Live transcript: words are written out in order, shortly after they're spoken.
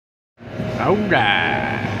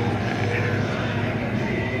Alright.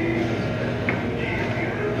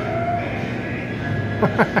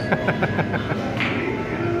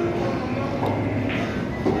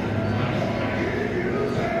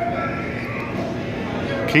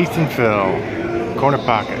 Keith and Phil, corner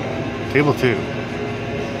pocket, table 2.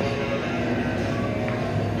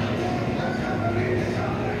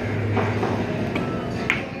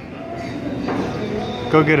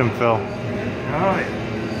 Go get him, Phil. Alright.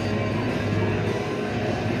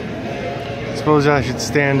 Suppose I should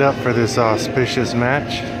stand up for this auspicious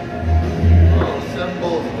match.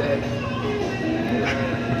 Symbol's dead.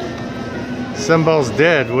 Symbol's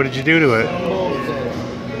dead. What did you do to it? Symbol's dead.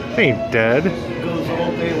 It ain't dead. It goes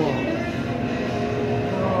all day long.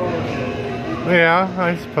 Yeah,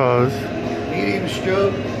 I suppose. Medium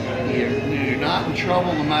stroke, you're not in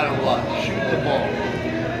trouble no matter what. Shoot the ball.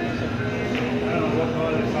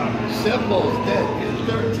 Symbol's dead. It's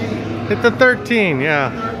 13. Hit the 13, yeah.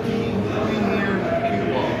 13, green here, cue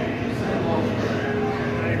ball.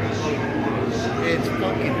 It's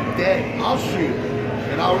fucking dead. I'll shoot it.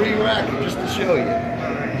 And I'll re-rack it just to show you.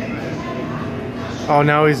 Oh,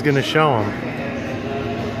 now he's gonna show him.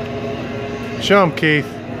 Show him, Keith.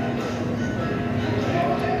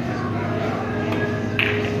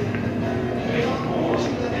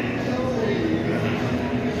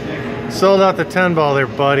 Sold out the 10 ball there,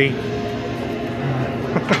 buddy.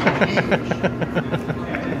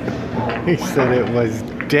 He said it was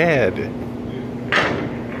dead.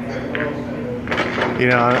 You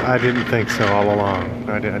know, I didn't think so all along.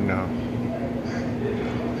 I didn't know.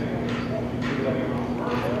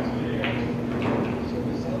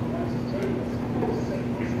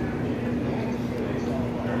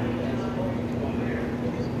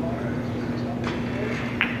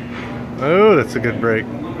 Oh, that's a good break.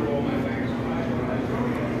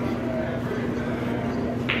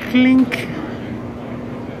 Clink.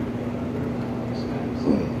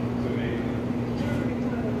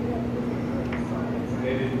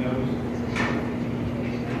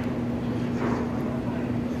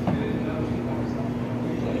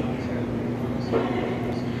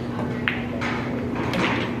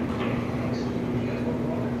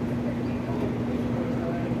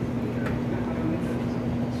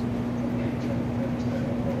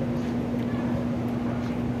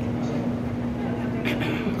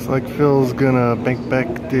 Looks like Phil's gonna bank back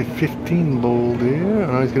the 15 ball there.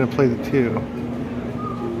 Oh, he's gonna play the 2.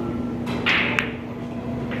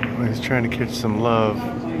 Oh, he's trying to catch some love.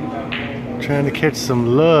 Trying to catch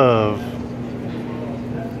some love.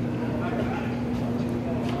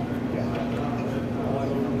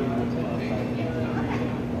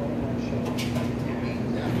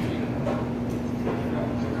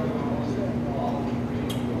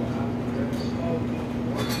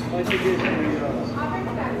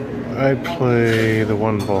 I'd play the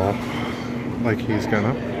 1 ball like he's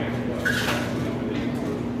gonna.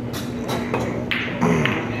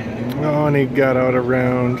 Oh, and he got out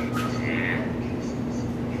around.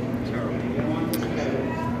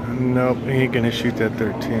 Nope, he ain't gonna shoot that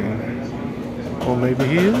 13. Well, maybe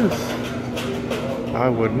he is. I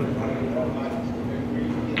wouldn't.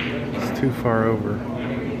 It's too far over.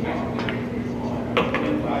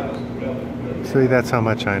 See, that's how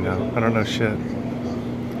much I know. I don't know shit.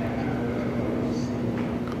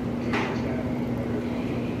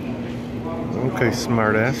 Okay,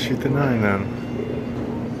 smartass, shoot the 9 then.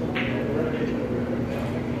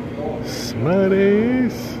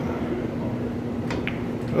 Smartass.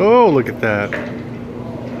 Oh, look at that.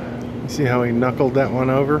 You see how he knuckled that one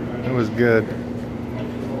over? That was good.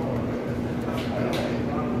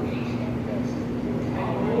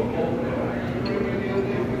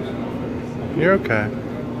 You're okay.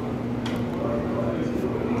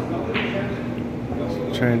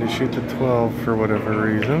 Trying to shoot the 12 for whatever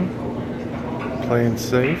reason. Playing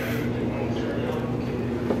safe.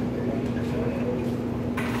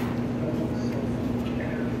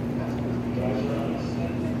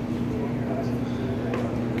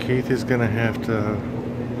 Keith is gonna have to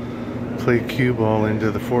play cue ball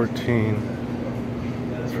into the 14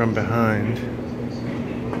 from behind.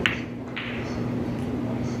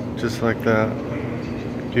 Just like that.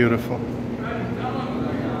 Beautiful.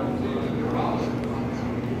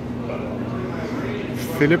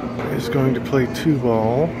 Philip is going to play 2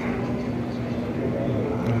 ball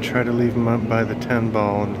and try to leave him up by the 10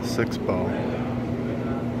 ball and the 6 ball.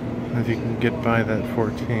 If you can get by that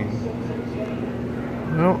 14.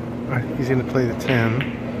 No, he's going to play the 10.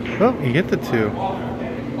 Oh, he hit the 2.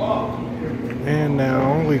 And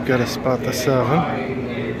now we've got to spot the 7.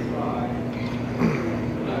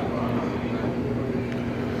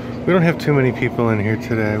 We don't have too many people in here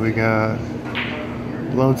today. We got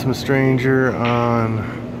Lonesome Stranger on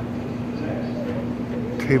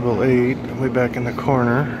table 8, way back in the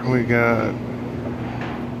corner. We got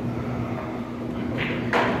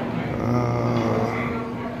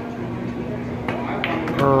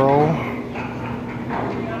Earl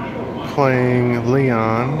playing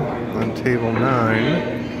Leon on table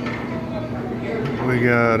 9. We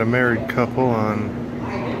got a married couple on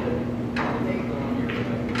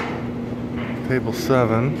table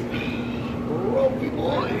 7.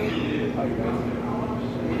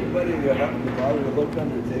 Anybody you happen to bother to look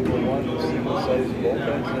under table 1 to see what size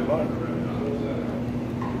bullpens they bought?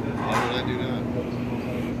 How did I do that?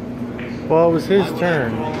 Well, it was his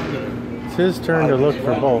turn. It's his turn to look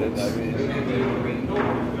for bolts. I mean,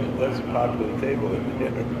 that's a popular table in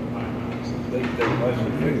here. They must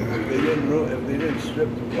have figured. If they didn't strip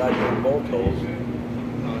the goddamn bolt holes.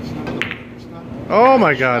 No, it's not. It's not. Oh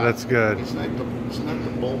my God, that's good. It's not the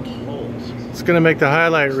bolt holes. It's gonna make the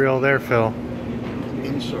highlight reel there, Phil.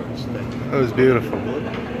 Inserts That was beautiful.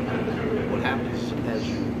 What happens as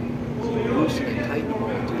you loosen and tighten the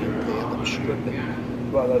bolt, they end up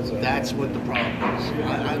stripping. Well, That's what the problem is.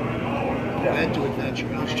 I went to adventure.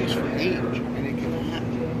 It's just for age, and it can happen.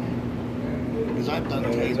 Because I've done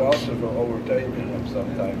and tables. it's also for over tightening them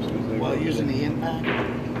sometimes. While using the impact,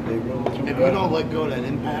 they roll too if you don't let go of that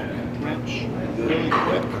impact wrench really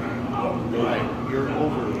quick, right, you're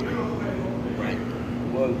over. Right.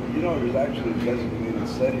 Well, you know, there's actually a designated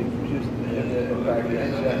setting for just the impact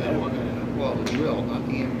wrench. Well, the drill, not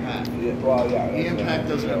the impact. Yeah, well, yeah. The impact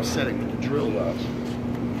doesn't have a setting, but the drill does.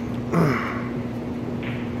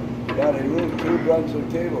 Yeah, they ruled 2 Brunswick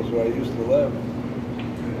tables where I used to live.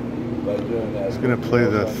 By doing that. He's gonna play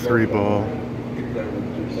the 3 ball.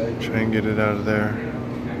 Try and get it out of there.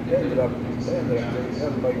 They ended up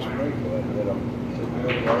taking Mike Sprinkle ended up taking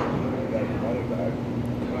it out and got the money back.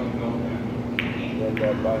 They ended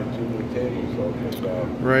up buying 2 new tables, so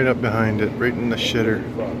Right up behind it, right in the shitter.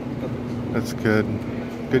 That's good.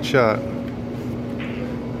 Good shot.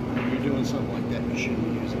 When you're doing something like that, you shouldn't be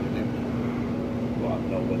using an impact. Well,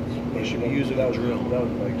 no, but You should be using a drill. That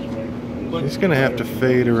was Mike Sprinkle. He's gonna have to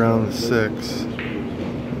fade around the 6.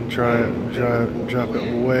 And drop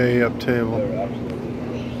it way up table.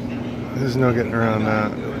 There's no getting around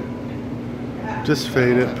that. Just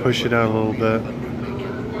fade it, push it out a little bit.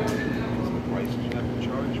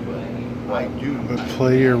 But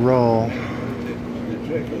play your role. The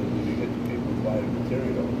trick is you get the people to buy the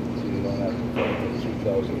material, so you don't have to pay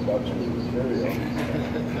 $2,000 for the material.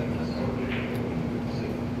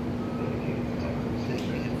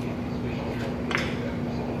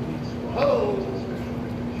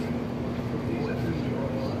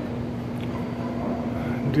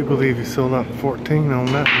 I do believe he sold out 14 on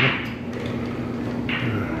that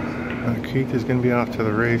one. Keith is going to be off to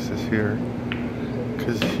the races here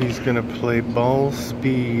because he's going to play ball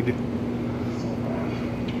speed.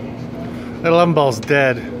 That 11 ball's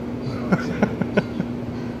dead.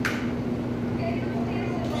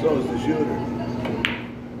 So is the shooter.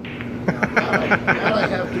 That I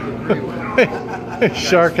have to agree with.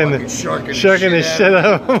 Sharking the shit out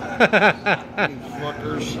of him.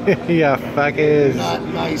 Fuckers. Yeah, fuckers. Not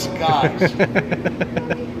nice guys.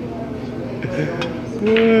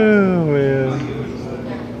 Oh man.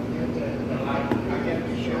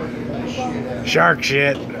 Shark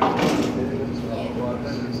shit.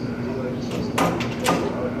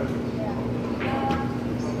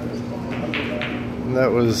 And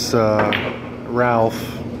that was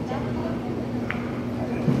Ralph.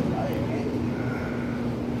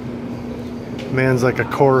 Man's like a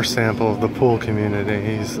core sample of the pool community.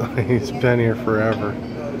 He's been here forever.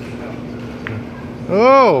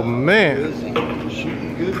 Oh man,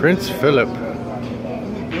 Prince Philip.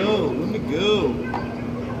 Let me go.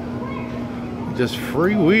 Just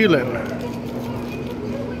freewheeling.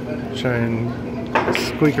 Try and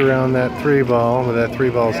squeak around that 3 ball, but that 3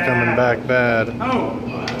 ball's coming back bad.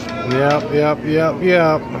 Yep.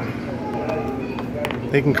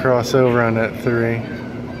 They can cross over on that 3.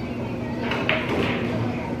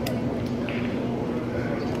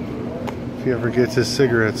 If he ever gets his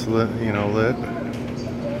cigarettes lit.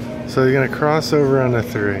 So you're gonna cross over on the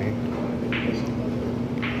 3.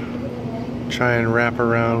 Try and wrap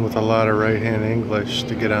around with a lot of right-hand English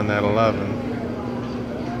to get on that 11.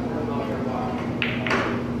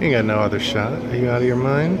 You ain't got no other shot. Are you out of your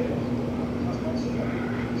mind?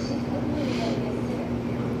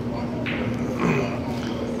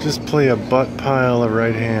 Just play a butt pile of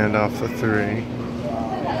right hand off the 3.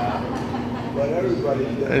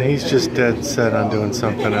 And he's just dead set on doing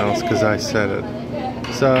something else because I said it.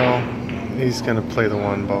 So, He's going to play the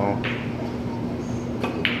 1 ball.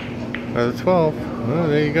 Or the 12. Oh,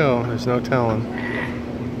 there you go. There's no telling.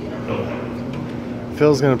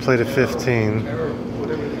 Phil's going to play the 15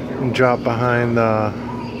 and drop behind the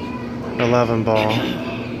 11 ball.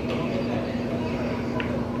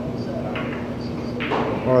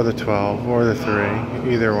 Or the 12, or the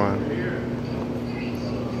 3. Either one.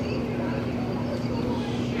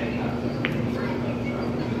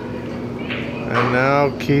 And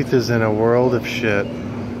now Keith is in a world of shit.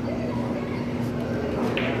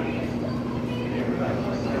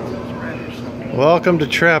 Welcome to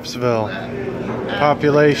Trapsville.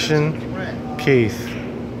 Population, Keith.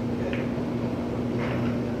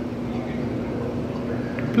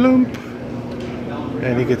 Bloomp.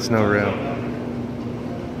 And he gets no rail.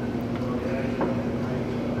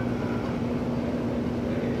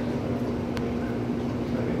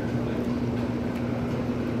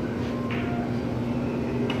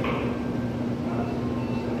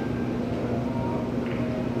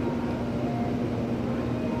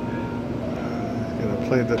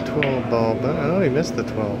 Played the 12 ball, but oh, he missed the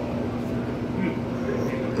 12.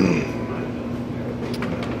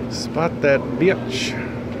 Spot that bitch.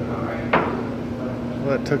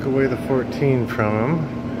 Well, that took away the 14 from him.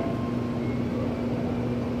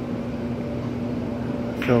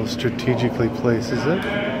 Phil strategically places it.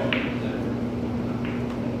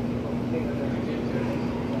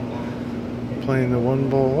 Playing the 1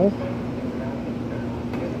 ball.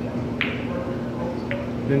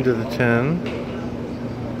 Into the 10.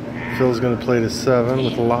 Phil's going to play the 7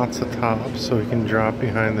 with lots of tops so he can drop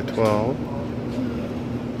behind the 12.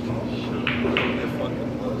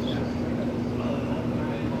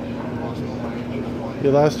 You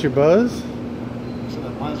lost your buzz? So I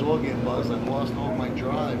might as well get buzzed. I've lost all my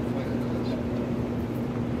drive.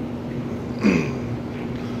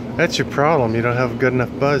 That's your problem. You don't have good enough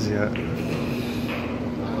buzz yet. I don't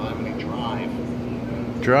have any drive.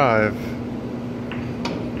 Drive?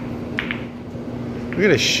 Look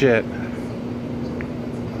at this shit.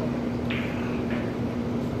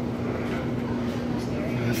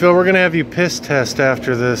 Phil, we're going to have you piss test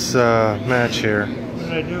after this match here. What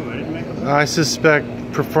did I do? I didn't make a... I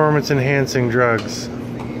suspect performance-enhancing drugs.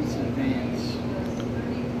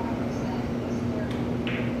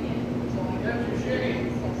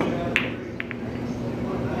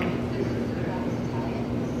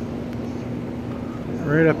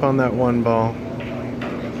 Right up on that 1 ball.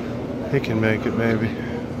 He can make it, maybe.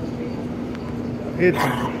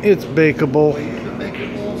 It's bakeable. You've been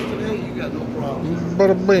making balls today? You got no problem.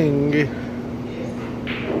 Bada bing.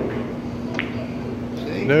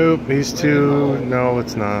 See? Nope, he's too... No,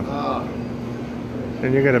 it's not.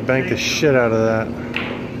 And you're gonna bank the shit out of that.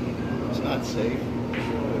 It's not safe.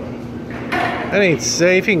 That ain't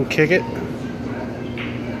safe. You can kick it.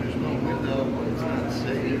 There's no window, but it's not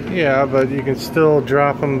safe. Yeah, but you can still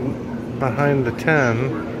drop him behind the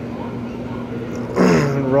 10.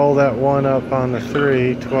 And roll that 1 up on the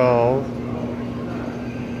 3, 12.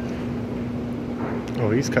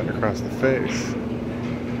 Oh, he's cutting across the face.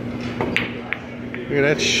 Look at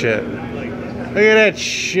that shit. Look at that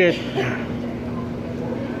shit.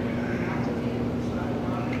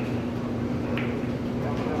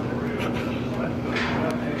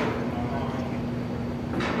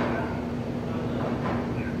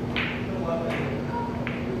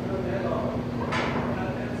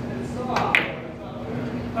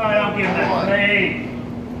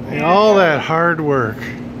 All that hard work.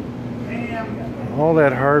 All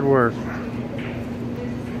that hard work.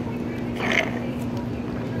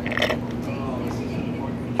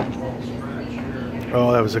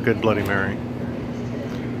 Oh, that was a good Bloody Mary.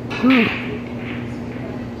 Whew.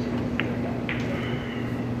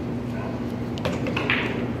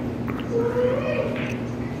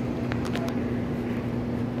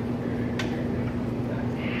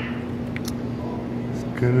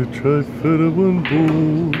 Gonna try for the 1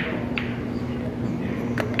 ball.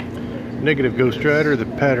 Negative Ghost Rider, the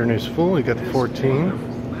pattern is full. You got the 14.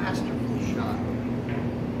 Masterful shot.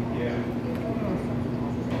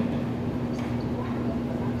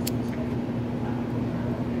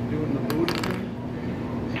 Doing the Buddha thing?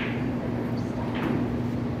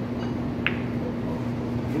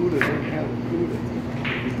 Buddha didn't have a Buddha.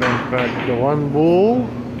 Bank back to 1 bull.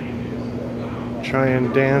 Try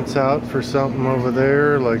and dance out for something over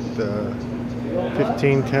there, like the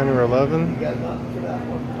 15, 10, or 11.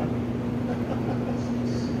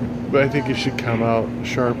 But I think you should come out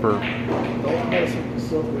sharper. Don't mess with the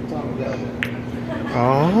silver tongue devil.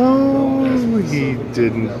 Oh, he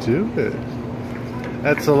didn't do it.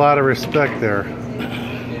 That's a lot of respect there.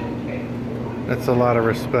 That's a lot of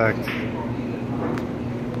respect.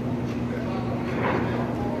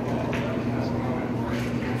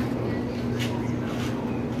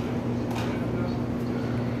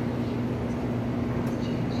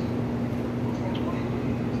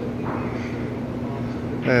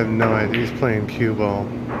 I have no idea. He's playing cue ball.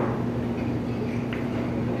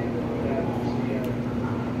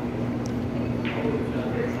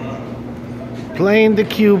 Playing the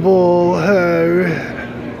cue ball.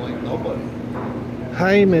 Like nobody.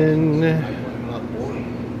 Hyman. Not bored.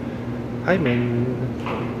 Hyman.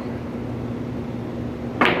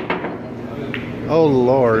 Oh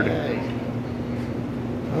Lord.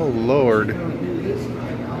 Oh Lord.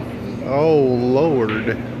 Oh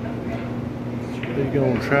Lord. You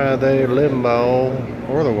gonna try the 11 ball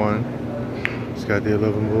or the one? It's got the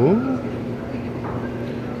 11 ball.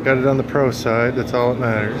 Got it on the pro side. That's all that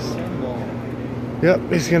matters.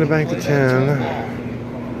 Yep, he's gonna bank the 10.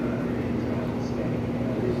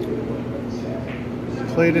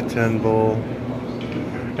 Played a 10 ball.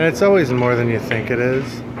 And it's always more than you think it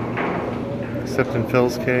is. Except in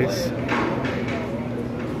Phil's case.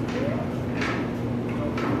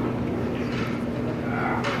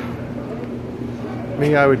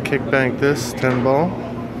 Me, I would kick bank this 10 ball.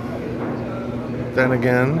 Then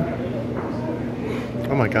again.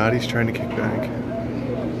 Oh my god, he's trying to kick bank.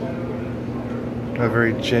 A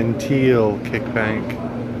very genteel kick bank.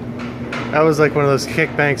 That was like one of those kick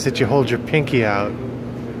banks that you hold your pinky out.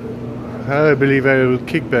 I believe I will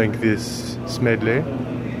kick bank this, Smedley.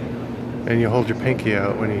 And you hold your pinky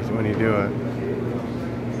out when you do it.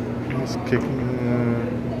 He's kicking.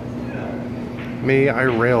 Me, I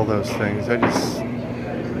rail those things.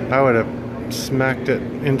 I would have smacked it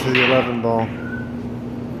into the 11 ball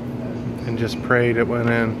and just prayed it went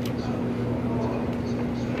in.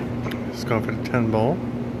 Just going for the 10 ball.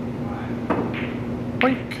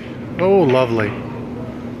 Boink. Oh, lovely.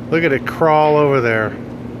 Look at it crawl over there.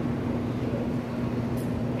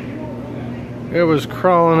 It was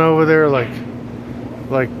crawling over there like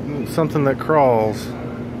something that crawls.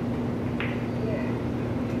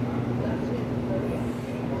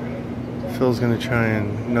 Phil's gonna try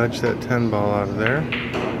and nudge that 10 ball out of there.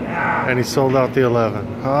 And he sold out the 11.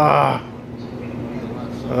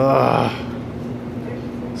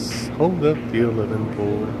 Sold up the 11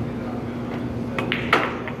 ball.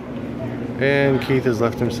 And Keith has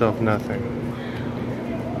left himself nothing.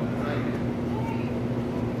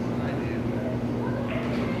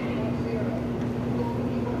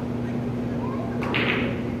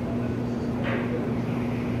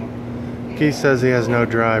 Keith says he has no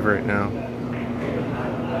drive right now.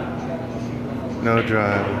 No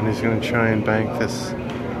drive, and he's going to try and bank this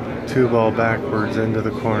 2 ball backwards into the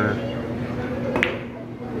corner.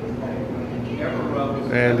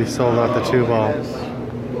 And he sold out the 2 ball.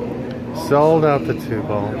 Sold out the 2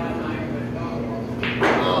 ball.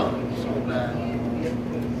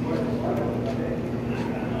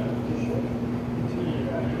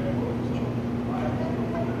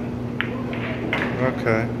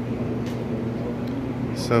 Okay.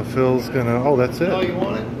 So Phil's gonna. Oh, that's it. Oh, you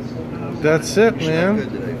want it? That's it, You man. shot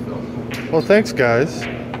good today, Phil. Well, thanks, guys.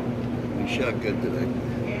 You shot good today.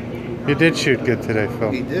 You did shoot good today,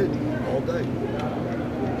 Phil. He did all day.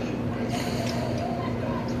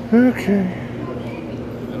 Okay.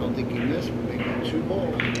 I don't think he missed maybe 2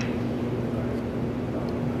 balls.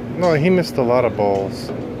 No, he missed a lot of balls.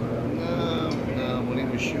 No, when he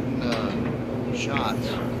was shooting shots,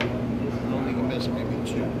 I don't think he missed maybe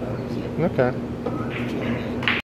 2. Okay.